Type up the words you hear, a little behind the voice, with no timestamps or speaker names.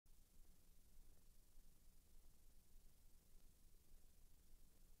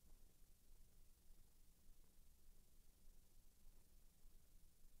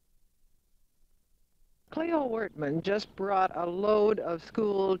Cleo Wortman just brought a load of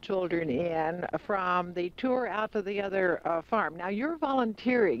school children in from the tour out to the other farm. Now, you're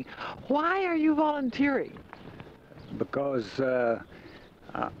volunteering. Why are you volunteering? Because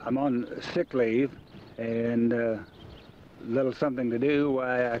I'm on sick leave and little something to do.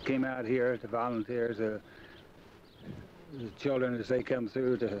 Why I came out here to volunteer as the children as they come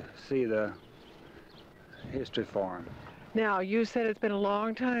through to see the history farm. Now, you said it's been a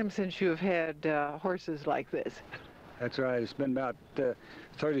long time since you've had horses like this. That's right. It's been about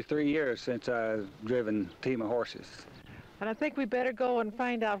 33 years since I've driven a team of horses. And I think we better go and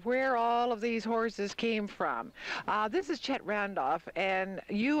find out where all of these horses came from. This is Chet Randolph, and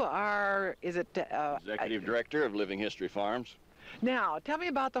you are, is it? Executive Director of Living History Farms. Now, tell me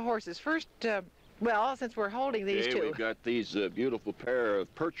about the horses. First, well, since we're holding these two. We've got these beautiful pair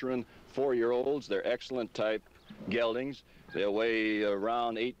of Percheron 4-year-olds. They're excellent type geldings. They'll weigh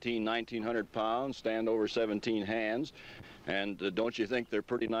around 1,900 pounds, stand over 17 hands. And don't you think they're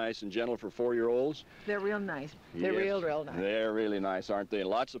pretty nice and gentle for 4-year-olds? They're real nice. They're yes, real nice. They're really nice, aren't they?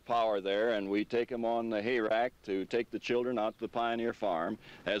 Lots of power there, and we take them on the hay rack to take the children out to the Pioneer Farm,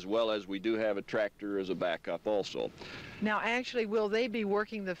 as well as we do have a tractor as a backup also. Now, actually, will they be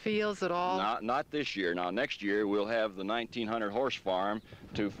working the fields at all? Not this year. Now, next year we'll have the 1,900 horse farm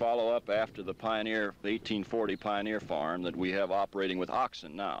to follow up after the Pioneer, the 1840 Pioneer Farm that we have operating with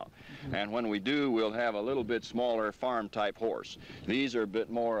oxen now. Mm-hmm. And when we do, we'll have a little bit smaller farm-type horse. These are a bit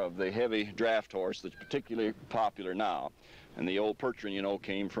more of the heavy draft horse that's particularly popular now. And the old Percheron, you know,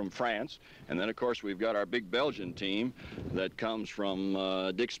 came from France. And then, of course, we've got our big Belgian team that comes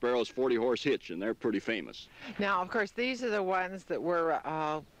from Dick Sparrow's 40-horse hitch, and they're pretty famous. Now, of course, these are the ones that were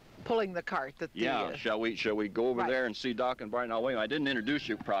pulling the cart. Yeah, shall we go over there and see Doc and Barney? Now, wait, I didn't introduce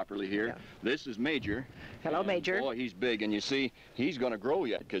you properly here. Yeah. This is Major. Hello, Major. Boy, he's big, and you see, he's going to grow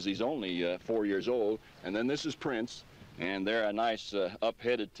yet because he's only 4 years old. And then this is Prince, and they're a nice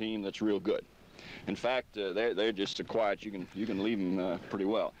up-headed team that's real good. In fact, they're just so quiet you can leave them pretty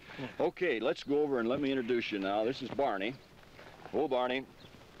well. Okay, let's go over and let me introduce you now. This is Barney. Oh, Barney.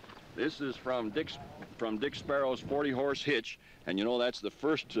 This is from Dick Sparrow's 40-horse hitch, and you know that's the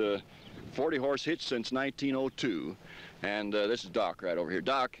first 40-horse hitch since 1902. And this is Doc right over here.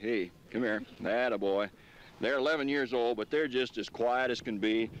 Doc, hey, come here. Attaboy. They're 11 years old, but they're just as quiet as can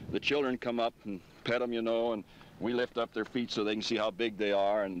be. The children come up and pet them, you know, and we lift up their feet so they can see how big they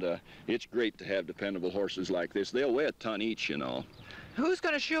are, and it's great to have dependable horses like this. They'll weigh a ton each, you know. Who's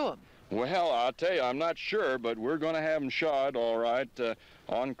going to shoe them? Well, I'll tell you, I'm not sure, but we're going to have them shod, all right,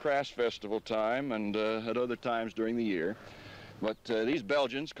 on Crass Festival time and at other times during the year. But these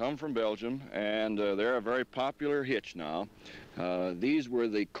Belgians come from Belgium, and they're a very popular hitch now. These were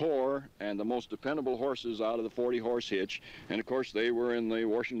the core and the most dependable horses out of the 40-horse hitch. And, of course, they were in the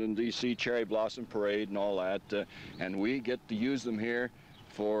Washington, D.C. Cherry Blossom Parade and all that. And we get to use them here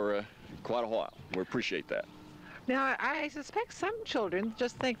for quite a while. We appreciate that. Now, I suspect some children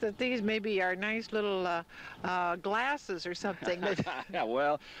just think that these maybe are nice little glasses or something. Yeah,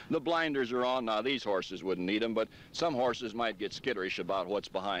 well, the blinders are on now. These horses wouldn't need them, but some horses might get skitterish about what's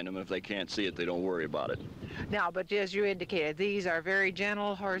behind them. If they can't see it, they don't worry about it. Now, but as you indicated, these are very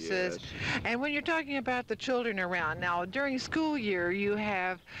gentle horses. Yes. And when you're talking about the children around, now, during school year, you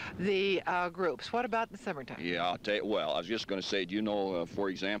have the groups. What about the summertime? Yeah, I'll tell you, well, I was just going to say, do you know, for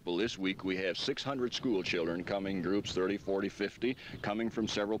example, this week we have 600 school children coming, groups 30, 40, 50, coming from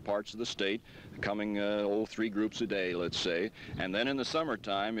several parts of the state, coming 3 groups a day, let's say. And then in the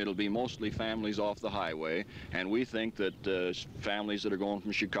summertime, it'll be mostly families off the highway. And we think that families that are going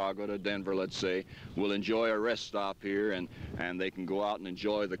from Chicago to Denver, let's say, will enjoy a rest stop here, and they can go out and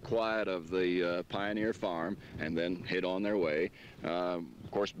enjoy the quiet of the Pioneer Farm and then head on their way. Of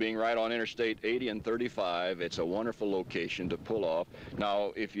course, being right on Interstate 80 and 35, it's a wonderful location to pull off.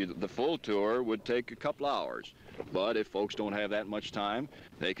 Now, the full tour would take a couple hours. But if folks don't have that much time,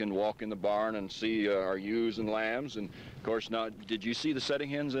 they can walk in the barn and see our ewes and lambs. And, of course, now, did you see the setting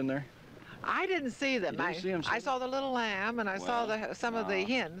hens in there? I didn't see them. I saw the little lamb, and I saw some of the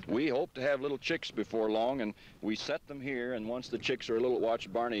hens. We hope to have little chicks before long, and we set them here. And once the chicks are a little,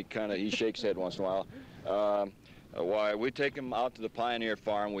 watch Barney he shakes head once in a while. Why, we take them out to the Pioneer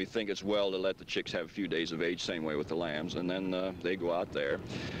Farm. We think it's well to let the chicks have a few days of age, same way with the lambs, and then they go out there.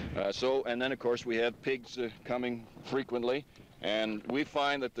 And then, of course, we have pigs coming frequently, and we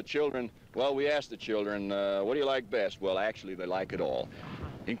find that the children, well, we ask the children, what do you like best? Well, actually, they like it all,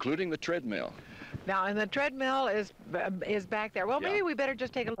 including the treadmill. Now, and the treadmill is is back there. Well, Yeah. maybe we better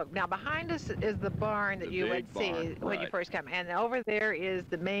just take a look. Now, behind us is the barn that The you big would see barn, when you right. first come, and over there is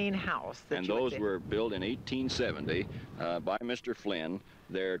the main house that And you would those see. were built in 1870 by Mr. Flynn.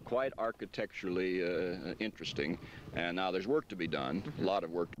 They're quite architecturally interesting, and now there's work to be done, a lot of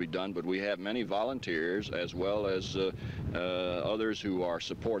work to be done, but we have many volunteers as well as others who are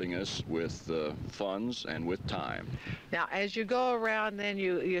supporting us with funds and with time. Now, as you go around, then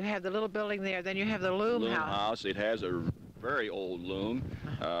you have the little building there, then you have the loom house. It has a very old loom,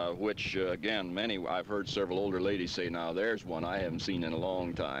 which again, I've heard several older ladies say, now there's one I haven't seen in a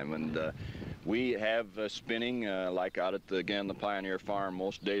long time. And we have spinning like out at, the Pioneer Farm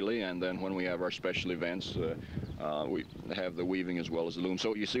most daily, and then when we have our special events, we have the weaving as well as the loom.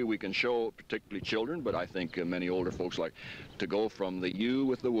 So you see, we can show particularly children, but I think many older folks like to go from the ewe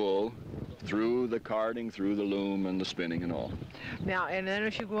with the wool, through the carding, through the loom and the spinning and all. Now, and then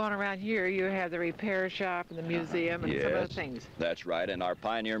if you go on around here, you have the repair shop and the museum and some other things. That's right, and our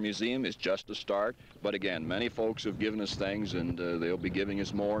Pioneer Museum is just a start, but again, many folks have given us things, and they'll be giving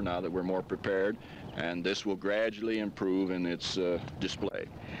us more now that we're more prepared, and this will gradually improve in its display.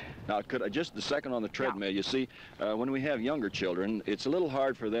 Now, just a second on the treadmill, you see, when we have younger children, it's a little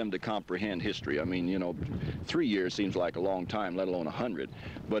hard for them to comprehend history. I mean, you know, 3 years seems like a long time, let alone 100.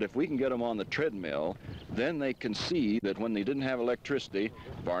 But if we can get them on the treadmill, then they can see that when they didn't have electricity,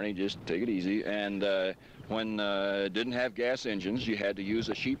 Barney, just take it easy, and when didn't have gas engines, you had to use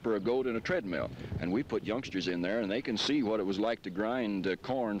a sheep or a goat in a treadmill. And we put youngsters in there, and they can see what it was like to grind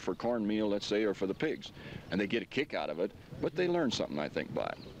corn for cornmeal, let's say, or for the pigs. And they get a kick out of it, but they learn something, I think, by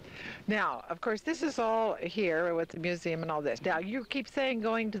it. Now, of course, this is all here with the museum and all this. Now, you keep saying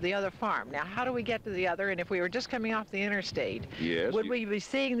going to the other farm. Now, how do we get to the other? And if we were just coming off the interstate, yes, would we be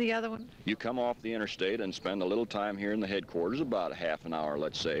seeing the other one? You come off the interstate and spend a little time here in the headquarters, about a half an hour,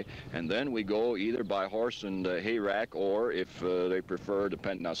 let's say, and then we go either by horse and hay rack, or if they prefer,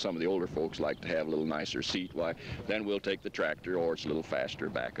 depending on some of the older folks like to have a little nicer seat, why, then we'll take the tractor, or it's a little faster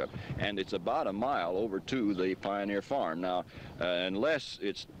back up. And it's about a mile over to the Pioneer Farm. Now, unless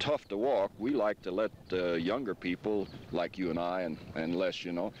it's tough to walk, we like to let younger people like you and I, and Les,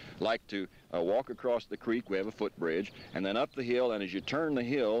 you know, like to walk across the creek. We have a footbridge, and then up the hill, and as you turn the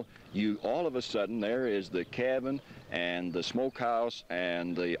hill, all of a sudden there is the cabin and the smokehouse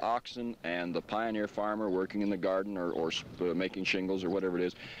and the oxen and the pioneer farmer working in the garden or making shingles or whatever it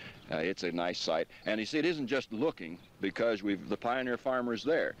is. It's a nice sight. And you see, it isn't just looking, because the pioneer farmer's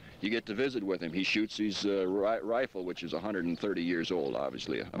there. You get to visit with him. He shoots his rifle, which is 130 years old,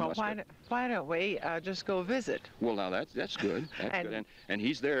 obviously. Well, why don't we just go visit? Well, now that's good. That's good. And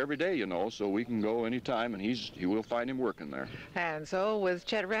he's there every day, you know, so we can go anytime, and we'll find him working there. And so with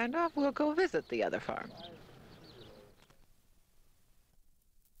Chet Randolph, we'll go visit the other farm.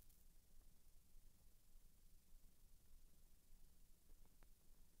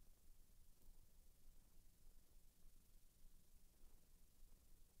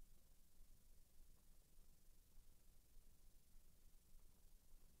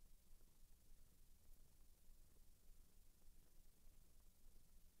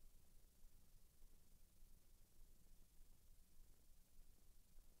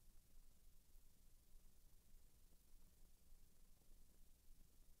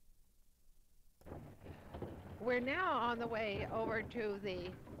 We're now on the way over to the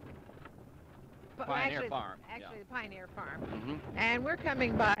Pioneer Farm. Actually, the Pioneer Farm. Mm-hmm. And we're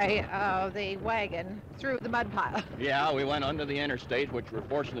coming by the wagon through the mud pile. Yeah, we went under the interstate, which we're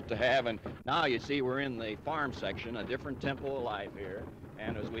fortunate to have, and now you see we're in the farm section, a different tempo of life here.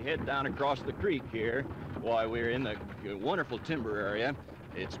 And as we head down across the creek here, why, we're in the wonderful timber area.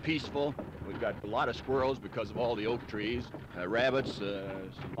 It's peaceful. We've got a lot of squirrels because of all the oak trees, rabbits,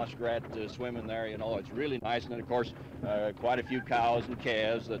 some muskrat swimming there. You know, it's really nice. And then, of course, quite a few cows and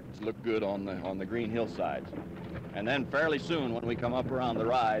calves that look good on the green hillsides. And then fairly soon, when we come up around the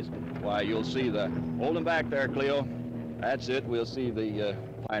rise, why, you'll see hold them back there, Cleo. That's it. We'll see the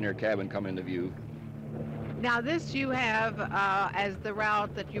Pioneer cabin come into view. Now, this you have as the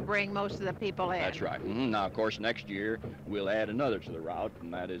route that you bring most of the people in. That's right. Mm-hmm. Now, of course, next year we'll add another to the route,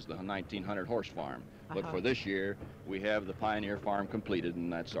 and that is the 1900 horse farm. But for this year, we have the Pioneer Farm completed,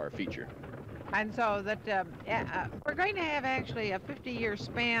 and that's our feature. And so that we're going to have actually a 50-year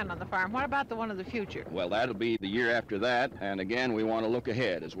span on the farm. What about the one of the future? Well, that'll be the year after that, and again, we want to look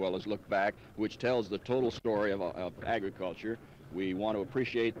ahead as well as look back, which tells the total story of agriculture. We want to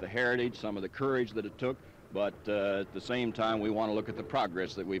appreciate the heritage, some of the courage that it took, but at the same time, we want to look at the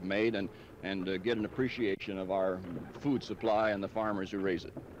progress that we've made and get an appreciation of our food supply and the farmers who raise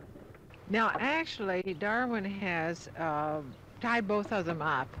it. Now, actually, Darwin has tied both of them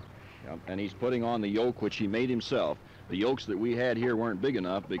up, Yep. And he's putting on the yoke which he made himself. The yokes that we had here weren't big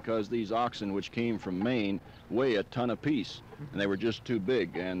enough because these oxen which came from Maine weigh a ton apiece, and they were just too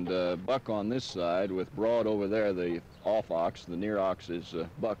big. And Buck on this side with Broad over there, the off ox, the near ox is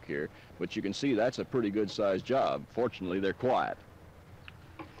Buck here. But you can see that's a pretty good sized job. Fortunately, they're quiet.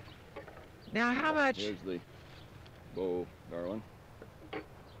 Now, how much? Here's the bow, Darwin.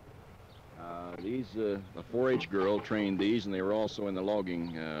 These, a 4-H girl trained these, and they were also in the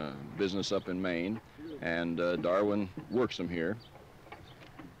logging business up in Maine. And Darwin works them here.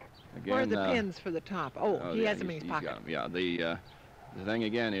 Again, where are the pins for the top? Oh, he has them in his pocket. Got them. Yeah, the thing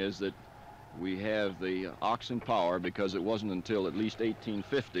again is that we have the oxen power because it wasn't until at least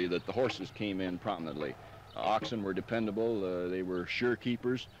 1850 that the horses came in prominently. Oxen were dependable, they were sure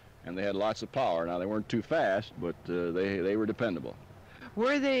keepers, and they had lots of power. Now, they weren't too fast, but they were dependable.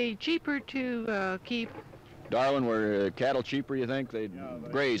 Were they cheaper to keep? Darwin, were cattle cheaper, you think? They'd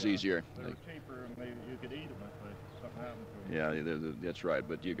graze easier. They were cheaper, and you could eat them if something happened to them. Yeah, that's right,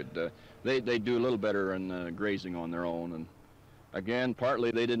 but you could, they do a little better in grazing on their own. And again,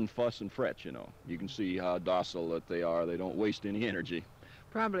 partly they didn't fuss and fret, you know. You can see how docile that they are. They don't waste any energy.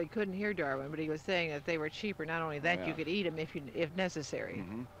 Probably couldn't hear Darwin, but he was saying that they were cheaper. Not only that, you could eat them if necessary.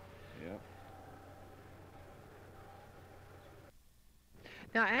 Mm-hmm. Yeah.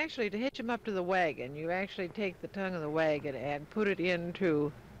 Now, actually, to hitch them up to the wagon, you actually take the tongue of the wagon and put it into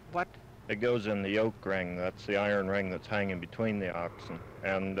what? It goes in the yoke ring. That's the iron ring that's hanging between the oxen.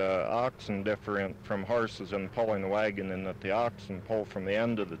 And oxen differ from horses in pulling the wagon in that the oxen pull from the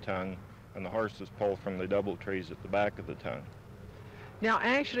end of the tongue and the horses pull from the double trees at the back of the tongue. Now,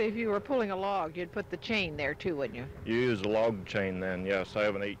 actually, if you were pulling a log, you'd put the chain there too, wouldn't you? You use a log chain then, yes. I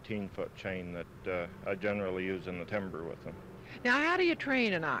have an 18-foot chain that I generally use in the timber with them. Now, how do you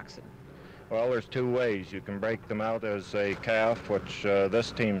train an oxen? Well, there's two ways. You can break them out as a calf, which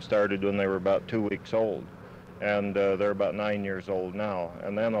this team started when they were about 2 weeks old, and they're about 9 years old now.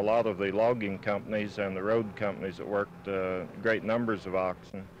 And then a lot of the logging companies and the road companies that worked great numbers of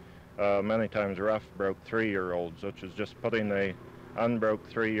oxen, many times rough broke 3-year-olds, which is just putting a unbroke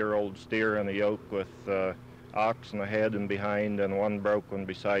 3-year-old steer in a yoke with ox in the head and behind and one broke one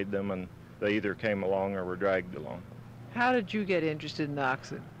beside them, and they either came along or were dragged along. How did you get interested in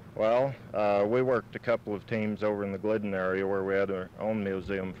oxen? Well, we worked a couple of teams over in the Glidden area where we had our own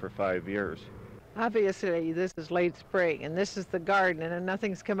museum for 5 years. Obviously, this is late spring, and this is the garden, and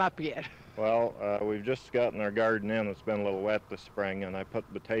nothing's come up yet. Well, we've just gotten our garden in. It's been a little wet this spring, and I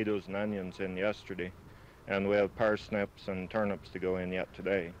put potatoes and onions in yesterday, and we have parsnips and turnips to go in yet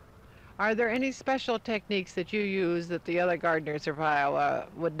today. Are there any special techniques that you use that the other gardeners of Iowa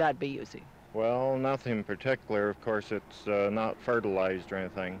would not be using? Well, nothing in particular. Of course, it's not fertilized or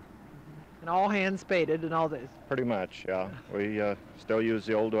anything. And all hand spaded and all this? Pretty much, yeah. We still use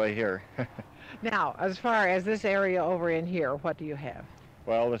the old way here. Now, as far as this area over in here, what do you have?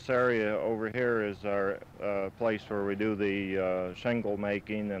 Well, this area over here is our place where we do the shingle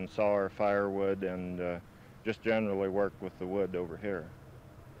making and saw our firewood and just generally work with the wood over here.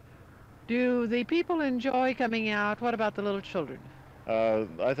 Do the people enjoy coming out? What about the little children?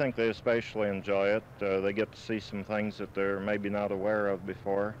 I think they especially enjoy it. They get to see some things that they're maybe not aware of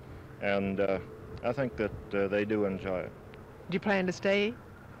before, and I think that they do enjoy it. Do you plan to stay?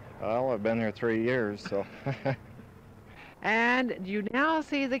 Well, I've been here 3 years, so. And you now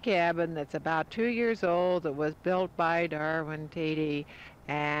see the cabin that's about 2 years old, that was built by Darwin Tatey.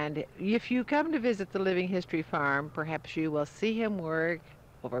 And if you come to visit the Living History Farm, perhaps you will see him work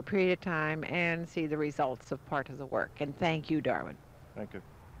over a period of time and see the results of part of the work. And thank you, Darwin. Thank you.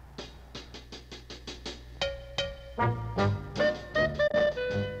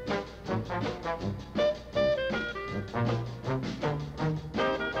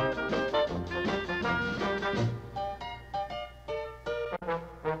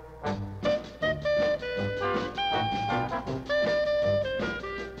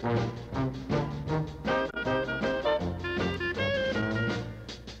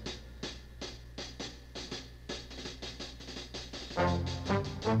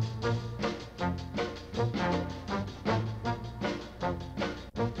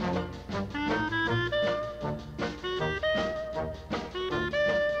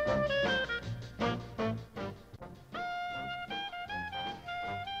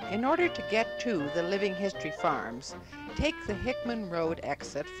 In order to get to the Living History Farms, take the Hickman Road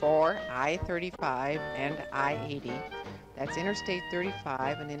exit for I-35 and I-80. That's Interstate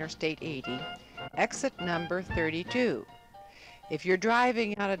 35 and Interstate 80. Exit number 32. If you're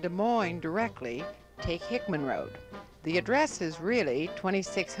driving out of Des Moines directly, take Hickman Road. The address is really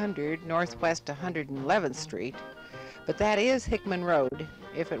 2600 Northwest 111th Street, but that is Hickman Road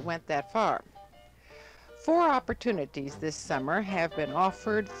if it went that far. 4 opportunities this summer have been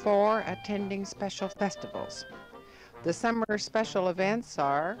offered for attending special festivals. The summer special events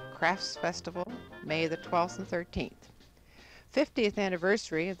are Crafts Festival, May the 12th and 13th. 50th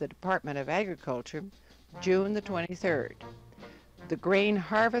anniversary of the Department of Agriculture, June the 23rd. The Grain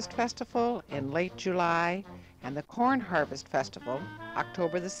Harvest Festival in late July, and the Corn Harvest Festival,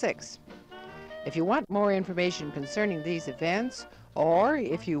 October the 6th. If you want more information concerning these events, or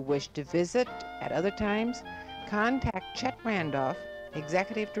if you wish to visit at other times, contact Chet Randolph,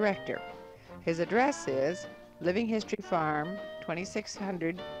 Executive Director. His address is Living History Farm,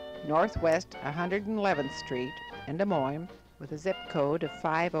 2600 Northwest 111th Street in Des Moines, with a zip code of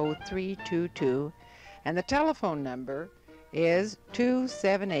 50322, and the telephone number is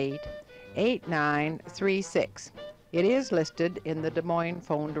 278-8936. It is listed in the Des Moines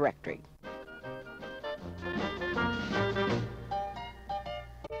phone directory.